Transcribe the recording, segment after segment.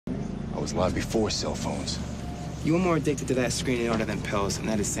was alive before cell phones. You were more addicted to that screen in order than pills, and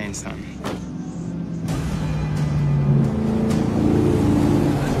that is saying something.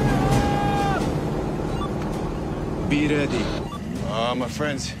 Be ready. My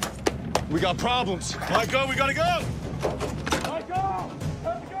friends, we got problems. Michael, we gotta go! Michael!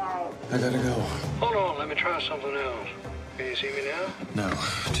 Let's go! I gotta go. Hold on, let me try something else. Can you see me now? No,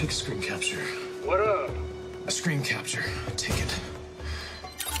 take a screen capture. What up? A screen capture. Take it.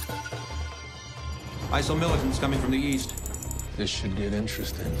 ISIL militants coming from the east. This should get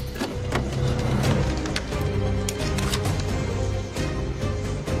interesting.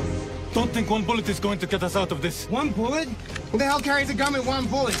 Don't think one bullet is going to get us out of this. One bullet? Who the hell carries a gun with one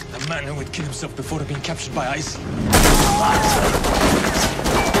bullet? A man who would kill himself before being captured by ICE.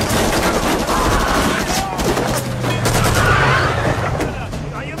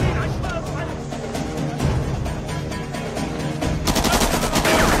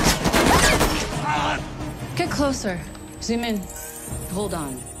 Get closer. Zoom in. Hold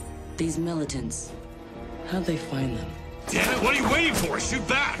on. These militants. How'd they find them? Damn it, what are you waiting for? Shoot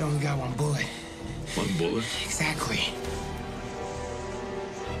back! You only got one bullet. One bullet? Exactly.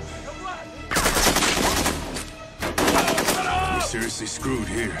 We're seriously screwed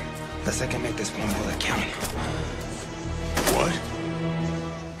here. Unless I can make this one bullet count. What?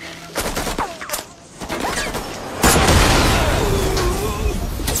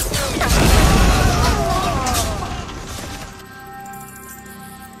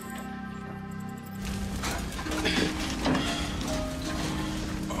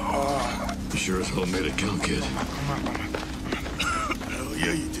 You sure as hell made it count, kid. Hell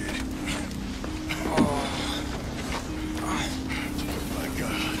yeah, you did. My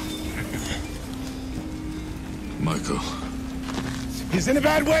God. Michael. He's in a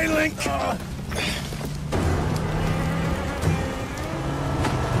bad way, Link!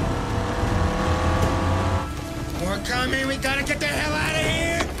 More coming. We gotta get the hell out of here!